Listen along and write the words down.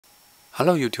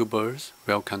Hello YouTubers,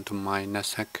 welcome to my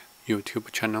NetSec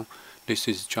YouTube channel. This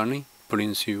is Johnny,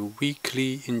 brings you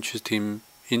weekly interesting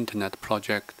internet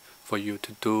project for you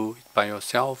to do by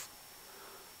yourself.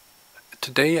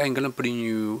 Today I'm gonna bring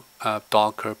you a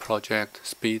Docker project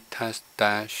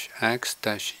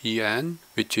SpeedTest-X-EN,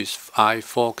 which is I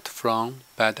forked from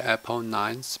Bad Apple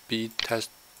 9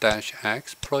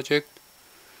 SpeedTest-X project.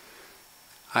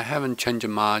 I haven't changed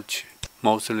much,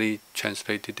 mostly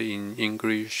translated in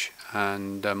English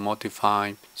and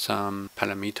modified some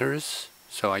parameters.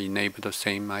 So I enabled the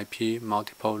same IP,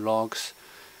 multiple logs,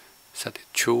 set it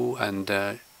true, and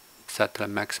set the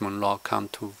maximum log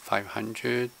count to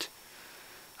 500.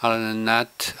 Other than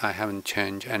that, I haven't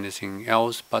changed anything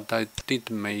else, but I did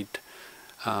make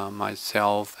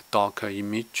myself a Docker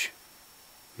image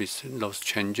with those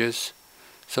changes.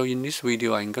 So in this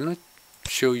video, I'm gonna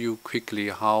show you quickly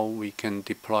how we can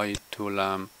deploy it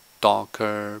to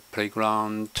Docker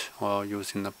playground, or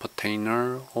using the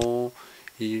Portainer, or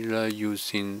either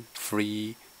using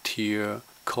free tier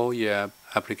Koyeb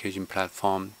application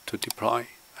platform to deploy,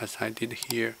 as I did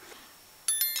here.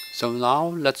 So now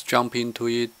let's jump into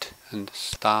it and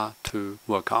start to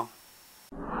work on.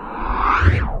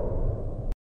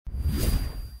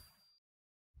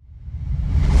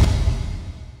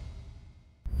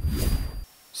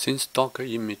 Since Docker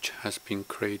image has been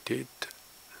created,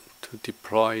 to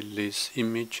deploy this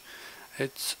image,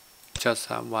 it's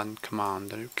just one command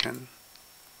that you can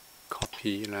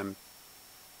copy and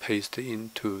paste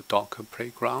into Docker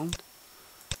playground.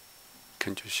 You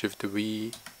can just Shift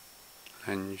V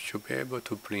and you should be able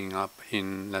to bring up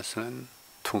in less than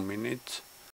 2 minutes.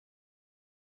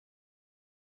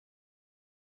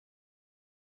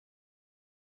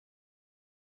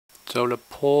 So the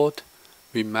port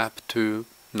we map to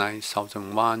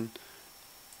 9001.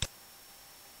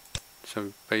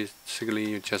 So basically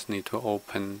you just need to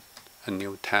open a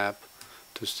new tab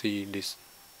to see this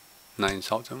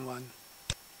 9001.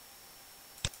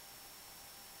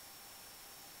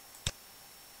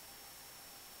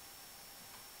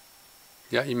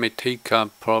 Yeah, it may take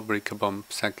probably a couple of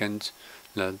seconds.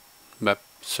 The web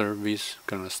service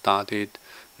gonna start it.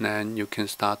 Then you can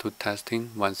start to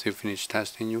testing. Once you finish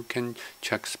testing, you can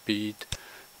check speed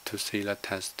to see the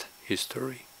test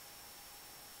history.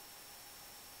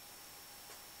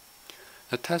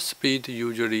 The test speed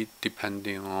usually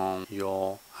depending on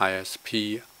your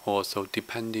ISP, also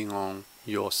depending on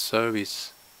your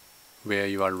service where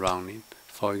you are running.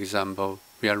 For example,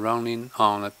 we are running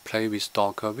on a Play with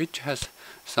Docker, which has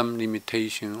some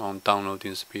limitation on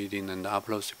downloading speeding and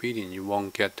upload speeding. You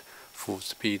won't get full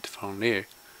speed from there.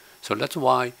 So that's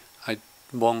why I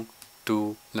won't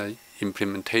do the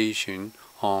implementation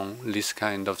on this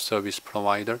kind of service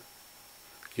provider.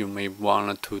 You may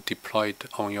want to deploy it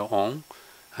on your own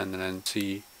and then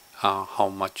see how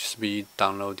much speed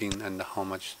downloading and how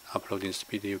much uploading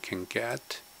speed you can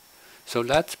get. So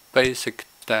that's basic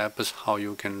steps how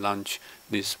you can launch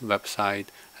this website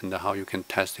and how you can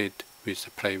test it with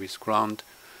the Play with Ground.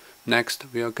 Next,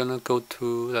 we are gonna go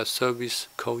to the service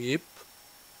Koyeb,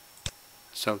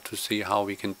 so to see how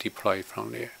we can deploy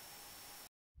from there.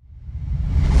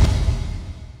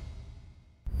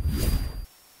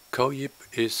 Koyeb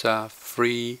is a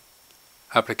free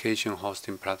application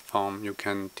hosting platform. You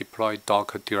can deploy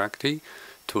Docker directly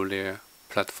to their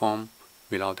platform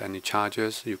without any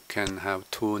charges. You can have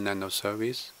 2 nano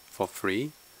services for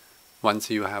free. Once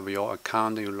you have your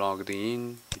account, you logged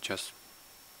in, you just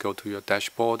go to your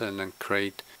dashboard and then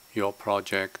create your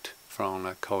project from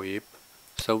Koyeb.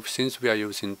 So since we are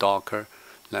using Docker,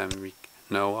 then we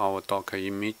know our Docker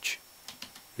image.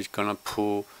 We're gonna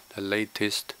pull the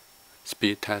latest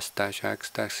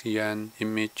SpeedTest-X-EN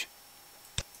image.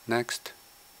 Next.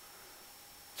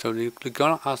 So they're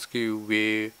gonna ask you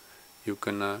where you're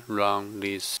gonna run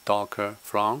this Docker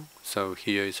from. So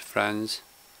here is France.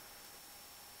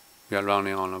 We are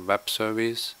running on a web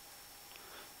service.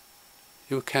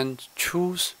 You can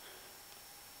choose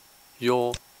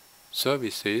your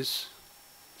services.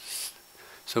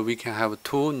 So we can have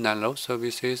 2 nano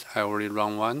services. I already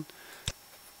run one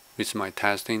with my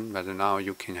testing, but now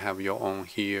you can have your own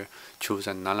here. Choose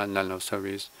another nano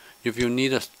service. If you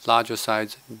need a larger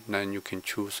size, then you can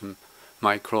choose a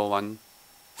micro one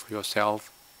for yourself.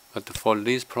 But for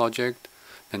this project,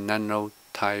 the nano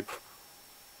type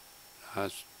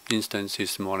instance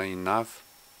is more than enough.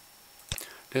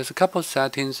 There's a couple of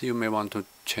settings you may want to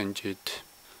change it.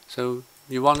 So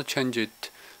you want to change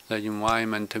it, the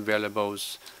environment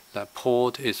variables, the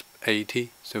port is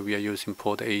 80, so we are using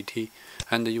port 80,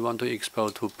 and you want to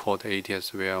export to port 80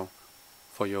 as well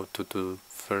for you to do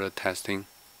further testing.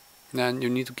 Then you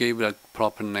need to give it a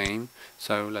proper name.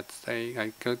 So let's say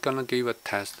I'm gonna give a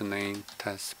test name,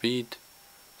 test speed.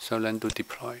 So then to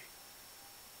deploy.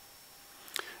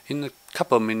 In a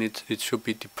couple of minutes it should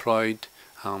be deployed.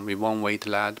 We won't wait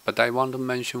that, but I want to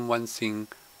mention one thing.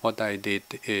 What I did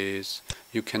is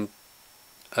you can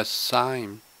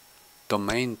assign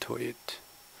domain to it.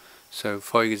 So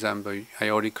for example, I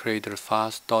already created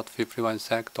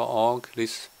fast.51sec.org,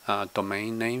 this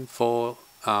domain name for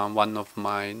one of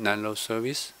my nano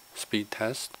service,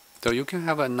 SpeedTest. So you can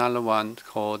have another one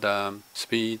called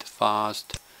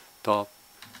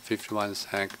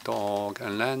speedfast.51sec.org,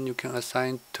 and then you can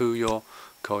assign to your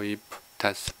Koyeb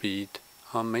test speed.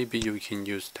 Or maybe you can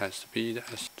use test speed,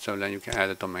 so then you can add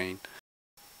a domain.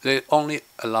 It only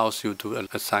allows you to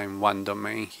assign one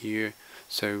domain here.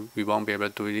 So we won't be able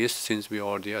to do this since we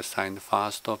already assigned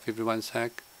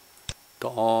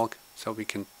fast.51sec.org, so we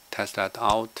can test that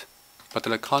out. But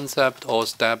the concept or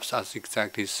steps are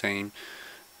exactly the same,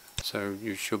 so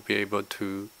you should be able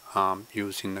to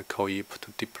using the Koyeb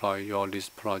to deploy your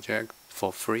list project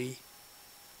for free.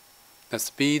 The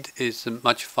speed is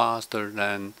much faster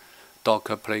than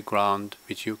Docker Playground,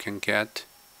 which you can get.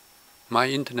 My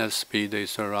internet speed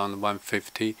is around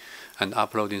 150 and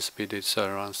uploading speed is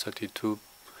around 32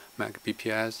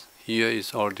 Mbps. Here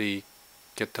is already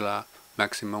get the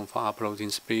maximum for uploading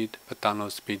speed, but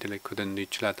download speed they couldn't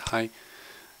reach that high.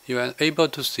 You are able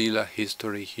to see the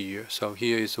history here. So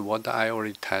here is what I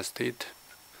already tested.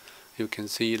 You can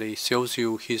see it shows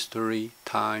you history,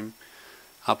 time,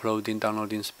 uploading,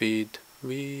 downloading speed,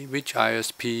 which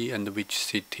ISP and which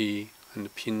city, and the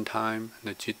pin time and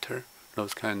the jitter.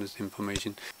 Those kinds of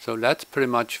information. So that's pretty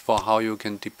much for how you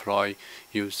can deploy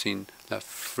using the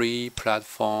free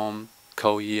platform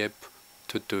Koyeb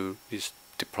to do this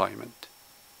deployment.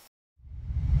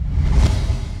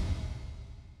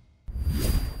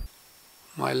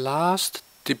 My last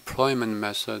deployment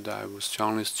method I would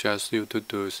strongly suggest you to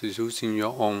do is using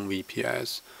your own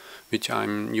VPS, which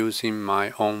I'm using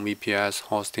my own VPS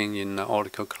hosting in the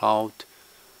Oracle Cloud.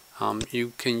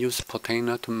 You can use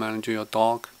Portainer to manage your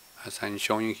Docker. As I'm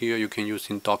showing here, you can use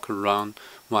in Docker run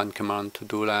one command to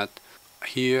do that.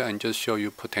 Here I just show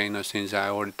you Portainer since I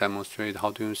already demonstrated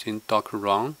how to use in Docker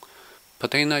run.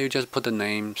 Portainer, you just put the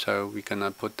name, so we're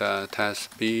gonna put the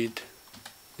test speed.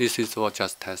 This is for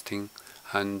just testing,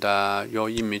 and your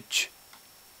image,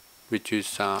 which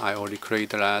is I already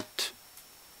created that.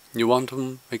 You want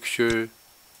to make sure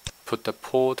put the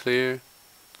port there,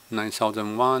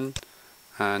 9001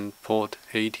 and port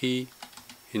 80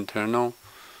 internal.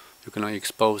 You're going to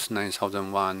expose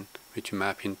 9001, which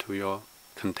map into your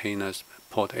containers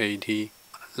port 80.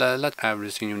 That's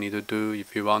everything you need to do.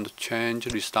 If you want to change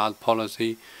restart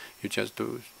policy, you just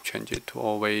do change it to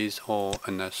always or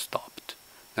unstopped.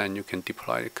 Then you can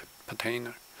deploy the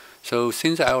Portainer. So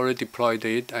since I already deployed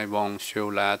it, I won't show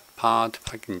that part.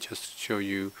 I can just show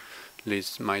you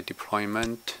this my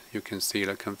deployment. You can see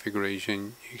the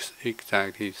configuration is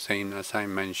exactly same as I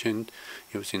mentioned,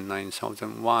 using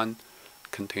 9001.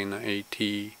 Container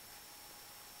 80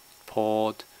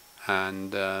 port,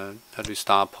 and the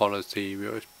restart policy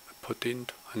will put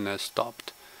into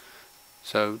unstopped.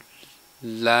 So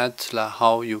that's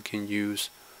how you can use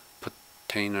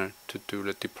Portainer to do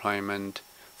the deployment.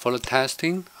 For the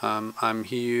testing, I'm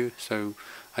here, so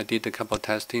I did a couple of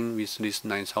testing with this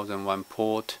 9001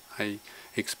 port. I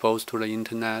exposed to the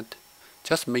internet.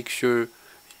 Just make sure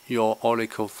your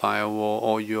Oracle firewall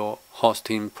or your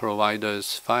hosting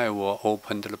provider's firewall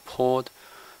open the port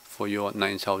for your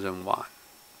 9001.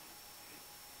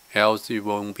 Else you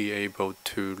won't be able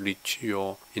to reach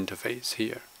your interface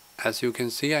here. As you can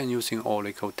see, I'm using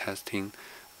Oracle testing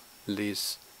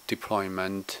this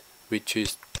deployment, which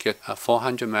is get a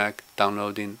 400 meg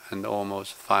downloading and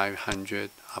almost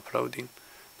 500 uploading.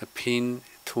 The pin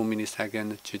 2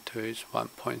 millisecond, jitter is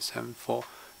 1.74,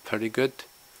 pretty good.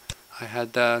 I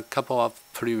had a couple of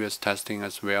previous testing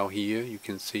as well here. You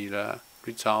can see the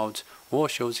results. All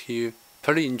shows here.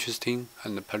 Pretty interesting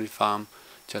and pretty fun,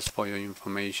 just for your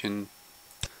information.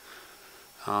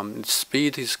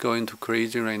 Speed is going to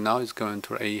crazy right now. It's going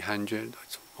to 800.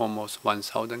 It's almost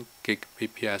 1000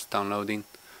 Gbps downloading.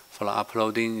 For the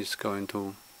uploading, it's going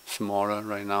to smaller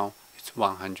right now. It's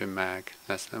 100 meg,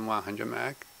 less than 100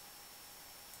 meg.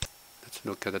 Let's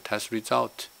look at the test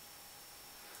result.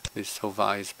 This so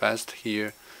far is best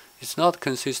here. It's not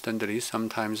consistently.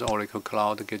 Sometimes Oracle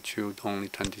Cloud gets you only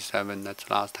 27. That's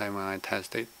last time when I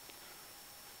tested.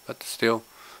 But still,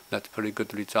 that's pretty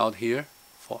good result here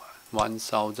for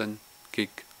 1000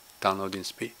 gig downloading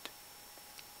speed.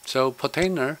 So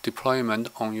Portainer deployment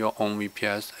on your own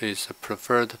VPS is a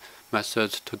preferred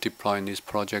methods to deploy in this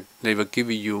project. They will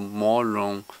give you more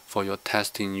room for your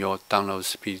testing your download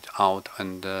speed out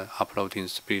and uploading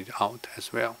speed out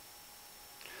as well.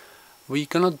 We're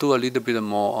gonna do a little bit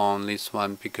more on this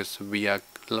one because we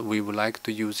would like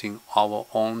to using our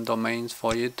own domains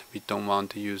for it. We don't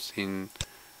want to use in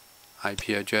IP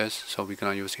address, so we're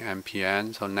gonna use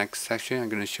npm. So next section I'm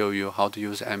gonna show you how to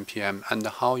use npm and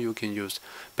how you can use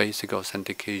basic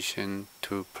authentication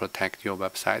to protect your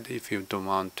website if you don't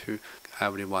want to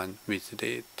everyone visit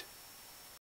it.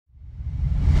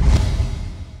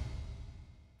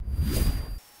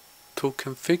 To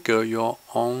configure your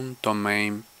own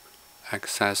domain,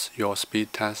 access your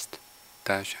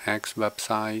SpeedTest-X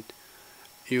website,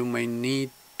 you may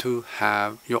need to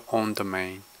have your own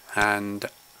domain, and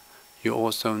you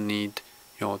also need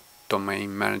your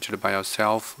domain managed by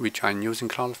yourself, which I'm using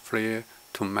Cloudflare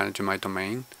to manage my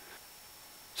domain.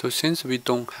 So since we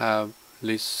don't have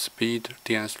this speed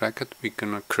DNS record, we're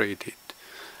gonna create it.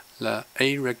 The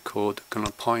A record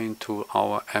gonna point to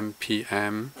our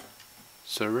npm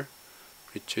server,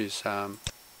 which is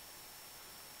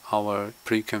our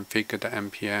pre-configured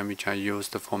npm, which I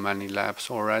used for many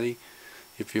labs already.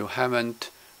 If you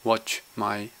haven't watched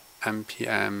my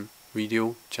npm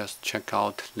video, just check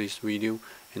out this video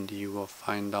and you will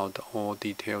find out all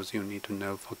details you need to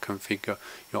know for configure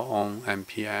your own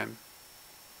npm.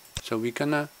 So we're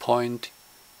gonna point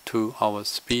to our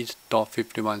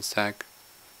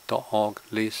speed.51sec.org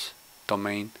list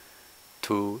domain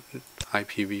to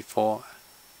IPv4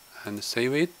 and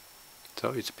save it.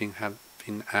 So it's been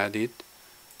added.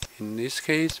 In this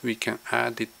case, we can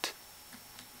add it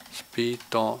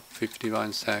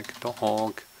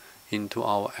speed.51sec.org into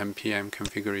our npm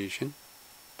configuration.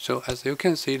 So as you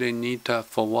can see, they need a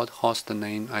forward host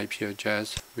name IP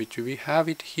address, which we have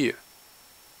it here.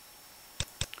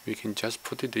 We can just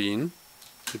put it in.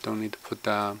 You don't need to put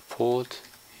the port.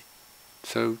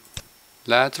 So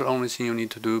that's the only thing you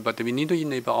need to do, but we need to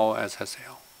enable our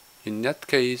SSL. In that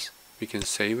case, we can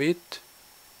save it.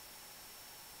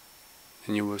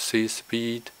 And you will see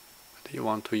speed, but you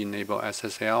want to enable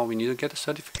SSL, we need to get a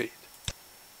certificate.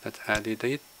 Let's edit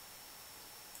it.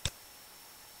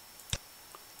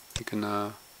 You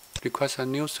can request a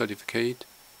new certificate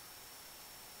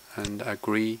and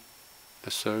agree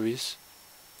the service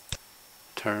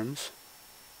terms.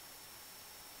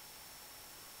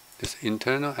 This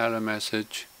internal error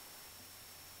message,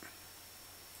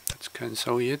 let's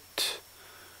cancel it.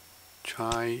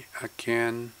 Try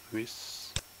again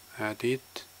with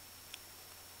edit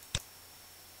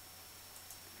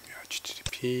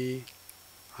HTTP,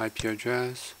 IP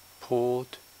address,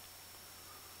 port.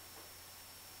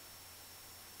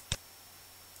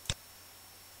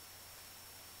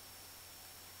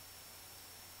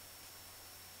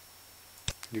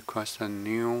 Request a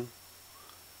new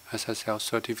SSL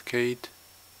certificate,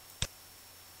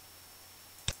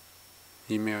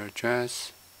 email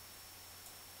address.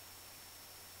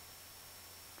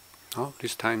 Oh,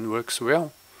 this time works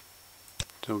well.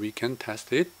 So we can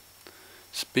test it.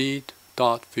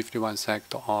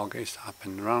 Speed.51sec.org is up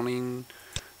and running.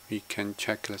 We can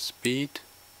check the speed.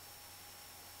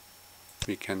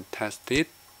 We can test it.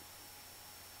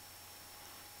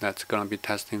 That's gonna be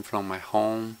testing from my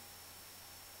home.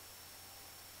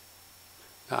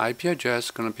 The IP address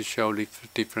is going to be shown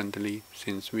differently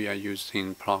since we are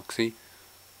using proxy,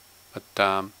 but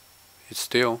it's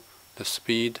still the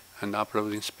speed and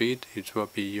uploading speed. It will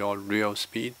be your real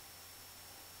speed.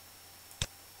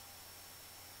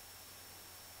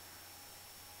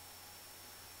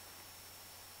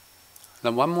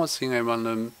 Now, one more thing I want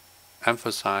to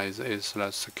emphasize is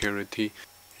the security.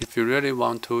 If you really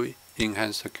want to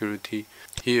enhance security,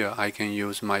 here I can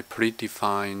use my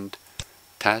predefined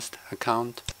test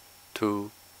account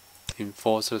to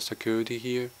enforce the security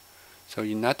here. So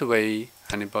in that way,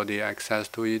 anybody access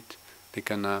to it, they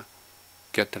gonna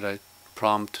get the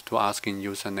prompt to asking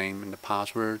username and the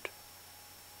password.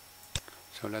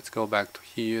 So let's go back to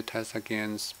here, test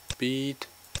again, speed.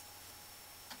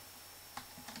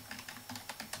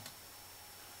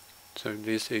 So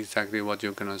this is exactly what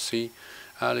you're gonna see.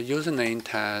 The username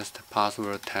test,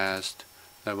 password test,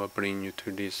 that will bring you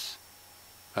to this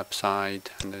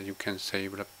website, and then you can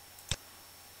save the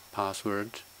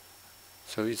password.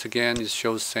 So it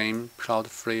shows same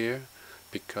Cloudflare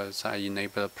because I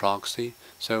enable a proxy.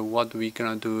 So what we're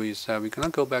gonna do is we're gonna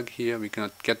go back here, we're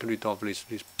gonna get rid of this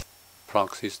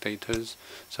proxy status.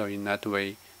 So in that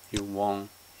way you won't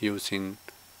using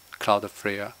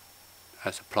Cloudflare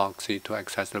as a proxy to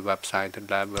access the website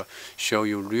that will show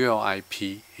you real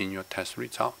IP in your test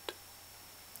result.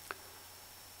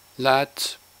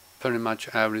 That's pretty much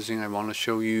everything I want to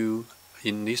show you.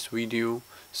 in this video.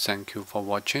 Thank you for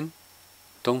watching.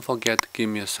 Don't forget to give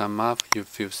me a thumb up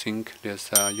if you think there's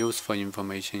useful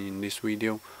information in this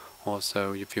video.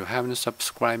 Also, if you haven't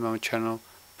subscribed my channel,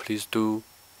 please do.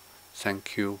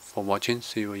 Thank you for watching.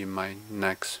 See you in my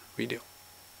next video.